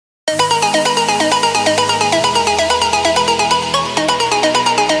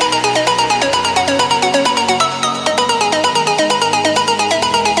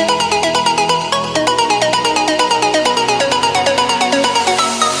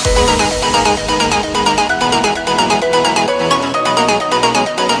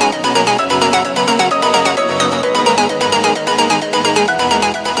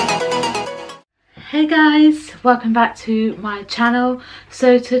welcome back to my channel.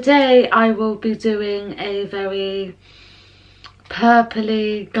 So today I will be doing a very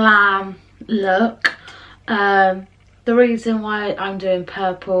purpley glam look. The reason why I'm doing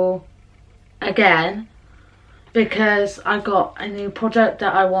purple again, because I got a new product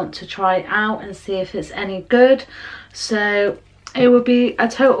that I want to try out and see if it's any good. So it will be a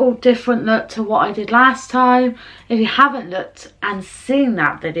total different look to what I did last time. If you haven't looked and seen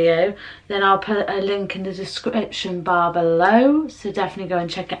that video, then I'll put a link in the description bar below, so definitely go and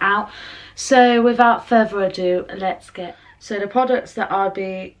check it out. So without further ado, let's get... So the products that I'll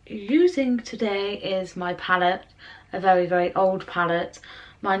be using today is my palette, a very old palette,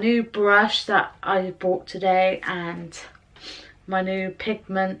 my new brush that I bought today, and my new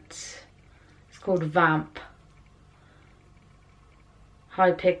pigment. It's called Vamp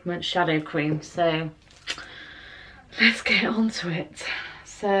High Pigment Shadow Cream. So let's get onto it.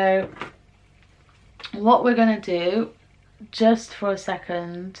 So what we're gonna do, just for a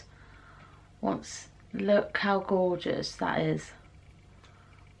second, look how gorgeous that is.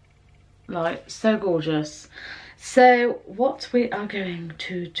 Like, so gorgeous. So what we are going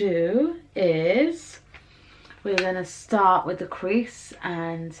to do is we're going to start with the crease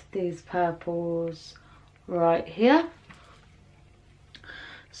and these purples right here.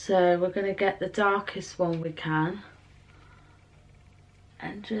 So we're going to get the darkest one we can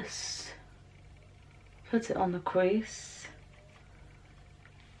and just put it on the crease.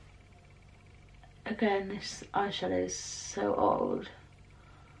 Again, this eyeshadow is so old,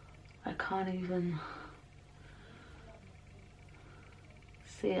 I can't even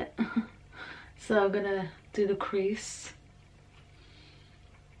see it. So I'm gonna do the crease,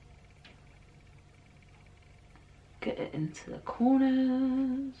 get it into the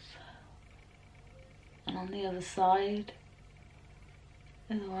corners, and on the other side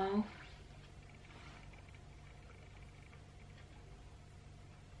as well.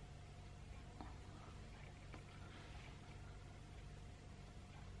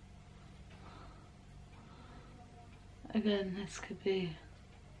 Again, this could be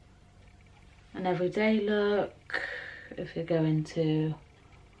an everyday look, if you're going to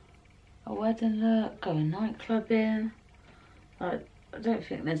a wedding look, going night clubbing. I don't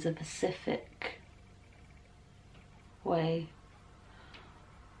think there's a specific way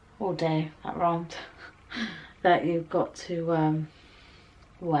or day, that rhymed, that you've got to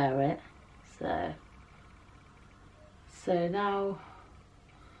wear it. So now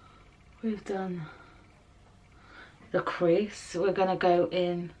we've done the crease, we're going to go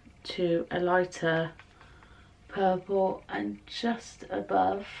in to a lighter purple, and just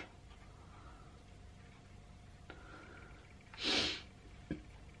above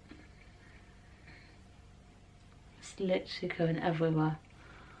it's literally going everywhere.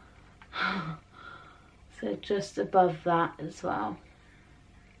 So just above that as well,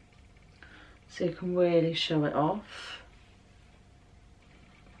 so you can really show it off.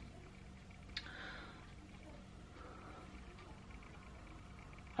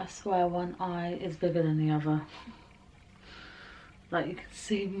 I swear one eye is bigger than the other. Like, you can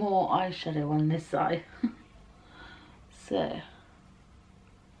see more eyeshadow on this eye. So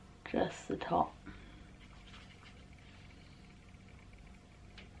just the top.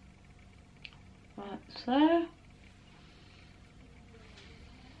 Right, so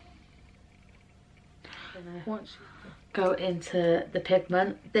once you go into the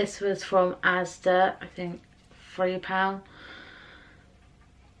pigment, this was from Asda, I think £3.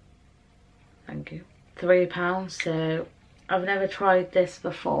 Thank you. £3. So I've never tried this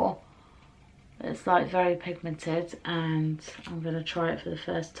before. It's like very pigmented, and I'm gonna try it for the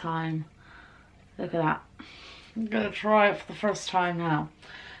first time. Look at that. I'm gonna try it for the first time now.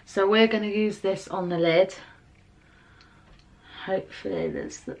 So we're gonna use this on the lid. Hopefully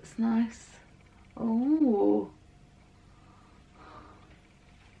this looks nice. Oh,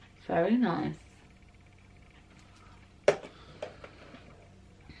 very nice.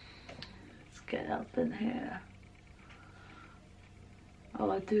 Get up in here.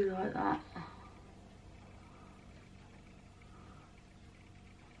 Oh, I do like that.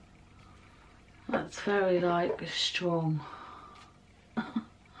 That's very, like, strong.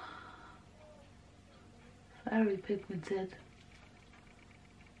 Very pigmented.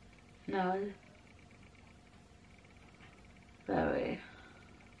 No. Very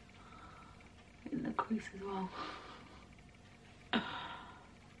in the crease as well.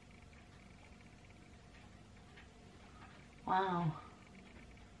 Wow,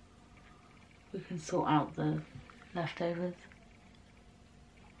 we can sort out the leftovers.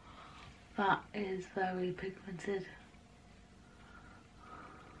 That is very pigmented.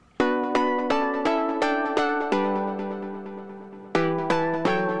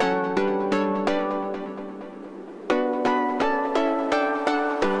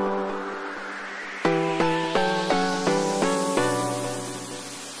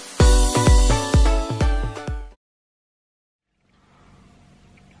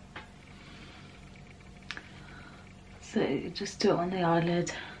 So you just do it on the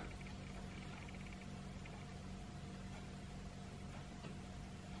eyelid.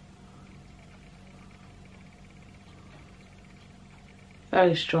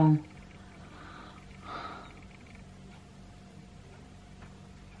 Very strong.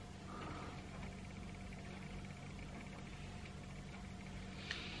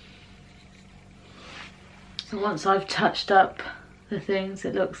 So once I've touched up the things,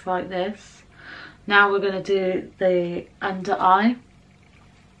 it looks like this. Now we're going to do the under eye.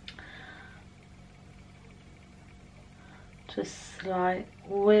 Just like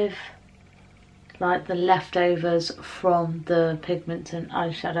with like the leftovers from the pigment and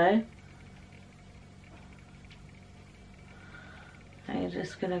eyeshadow. And you're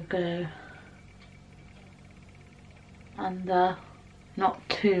just going to go under, not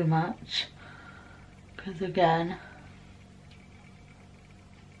too much, because again,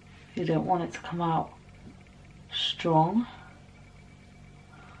 you don't want it to come out strong.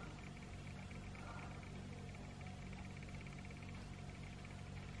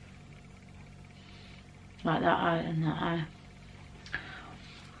 Like that eye and that eye.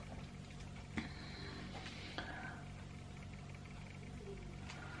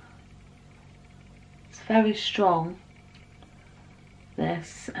 It's very strong,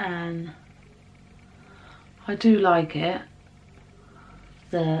 this, and I do like it.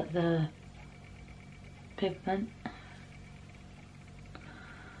 The pigment.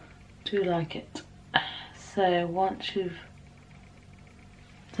 Do like it. So once you've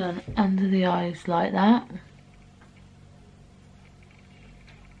done under the eyes like that,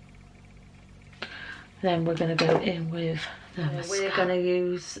 then we're going to go in with the mascara. We're going to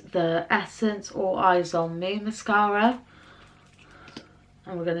use the Essence or Eyes on Me mascara,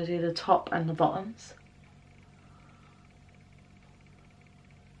 and we're going to do the top and the bottoms.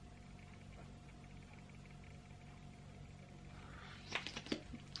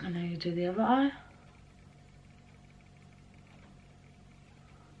 And then you do the other eye.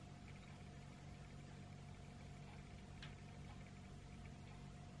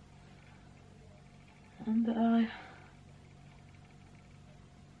 Under eye.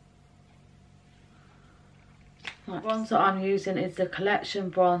 Right. The bronze that I'm using is the Collection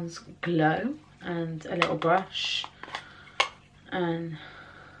Bronze Glow, and a little brush. And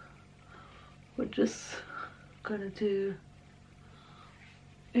we're just gonna do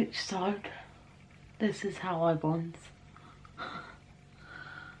each side. This is how I bronze.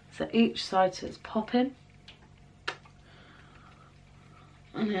 So each side, so it's popping.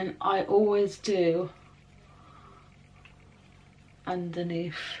 And then I always do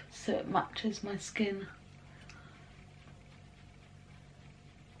underneath so it matches my skin.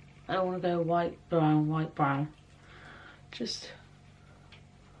 I don't want to go white, brown. Just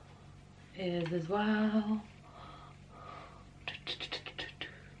ears as well.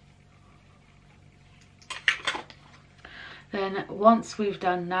 Then once we've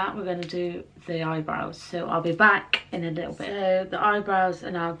done that, we're going to do the eyebrows. So I'll be back in a little bit. So the eyebrows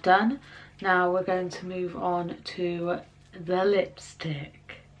are now done. Now we're going to move on to the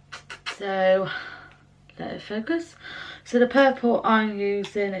lipstick. So let it focus. So the purple I'm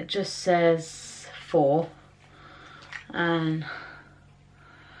using, it just says 4. And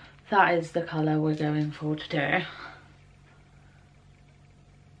that is the colour we're going for today.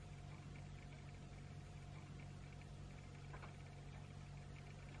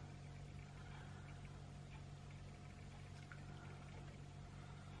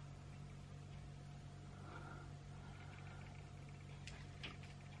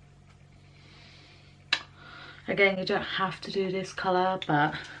 Again, you don't have to do this colour,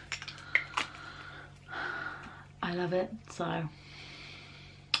 but I love it, so.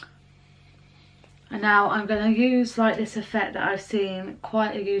 And now I'm going to use like this effect that I've seen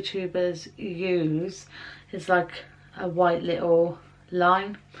quite a YouTubers use. It's like a white little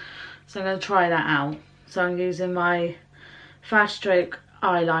line. So I'm going to try that out. So I'm using my Fast Stroke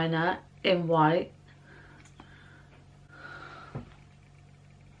eyeliner in white.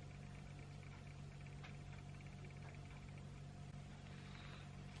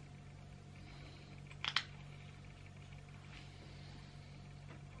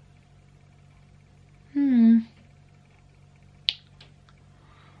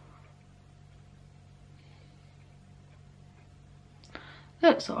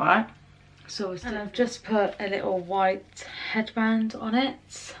 Looks alright. So I've just put a little white headband on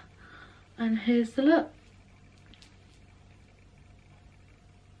it, and here's the look.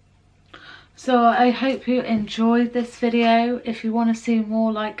 So I hope you enjoyed this video. If you want to see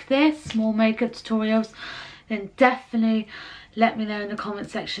more like this, more makeup tutorials, then definitely let me know in the comment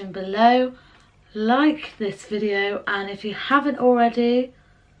section below. like this video, and if you haven't already,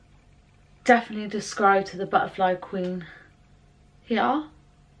 definitely subscribe to the Butterfly Queen here.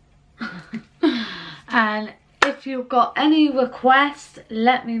 And if you've got any requests,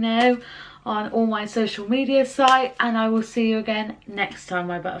 let me know on all my social media site, and I will see you again next time,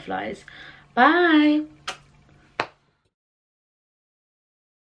 my butterflies. Bye.